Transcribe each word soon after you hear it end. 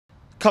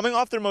Coming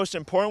off their most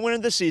important win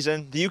of the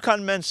season, the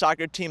UConn men's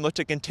soccer team looked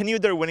to continue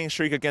their winning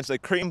streak against the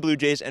Creighton Blue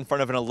Jays in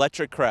front of an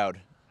electric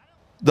crowd.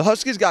 The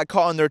Huskies got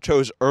caught on their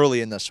toes early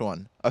in this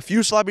one. A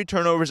few sloppy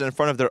turnovers in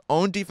front of their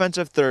own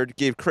defensive third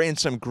gave Creighton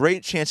some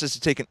great chances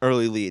to take an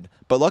early lead,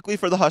 but luckily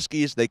for the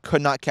Huskies, they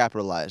could not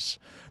capitalize.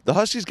 The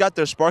Huskies got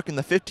their spark in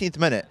the 15th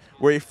minute,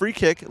 where a free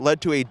kick led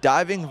to a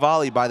diving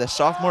volley by the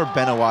sophomore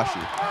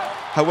Benawashi.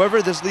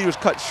 However, this lead was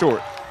cut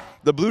short.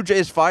 The Blue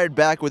Jays fired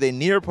back with a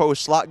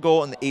near-post slot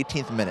goal in the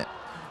 18th minute.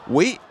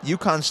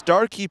 UConn's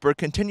star keeper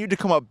continued to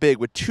come up big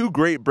with two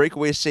great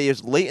breakaway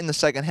saves late in the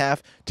second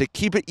half to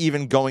keep it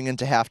even going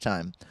into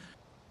halftime.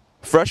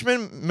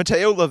 Freshman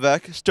Mateo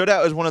Leveque stood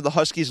out as one of the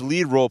Huskies'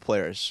 lead role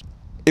players.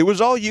 It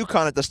was all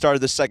UConn at the start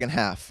of the second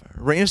half.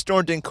 Rain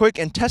stormed in quick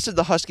and tested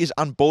the Huskies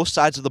on both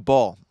sides of the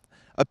ball.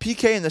 A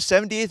PK in the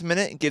 78th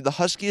minute gave the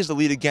Huskies the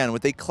lead again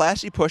with a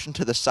classy push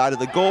into the side of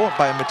the goal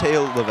by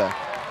Mateo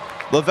Leveque.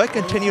 Leveque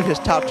continued his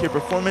top-tier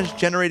performance,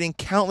 generating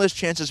countless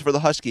chances for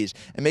the Huskies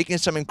and making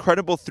some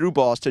incredible through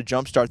balls to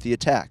jumpstart the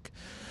attack.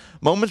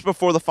 Moments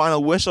before the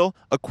final whistle,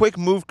 a quick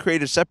move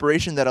created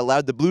separation that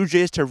allowed the Blue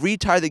Jays to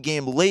retie the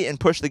game late and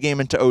push the game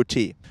into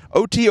OT.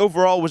 OT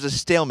overall was a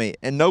stalemate,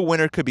 and no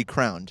winner could be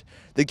crowned.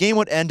 The game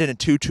would end in a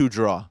 2-2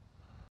 draw.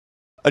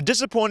 A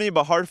disappointing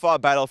but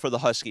hard-fought battle for the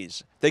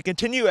Huskies. They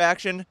continue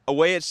action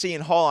away at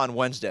Seton Hall on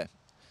Wednesday.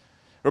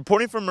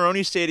 Reporting from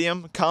Morrone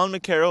Stadium, Colin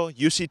McCarroll,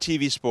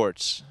 UCTV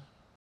Sports.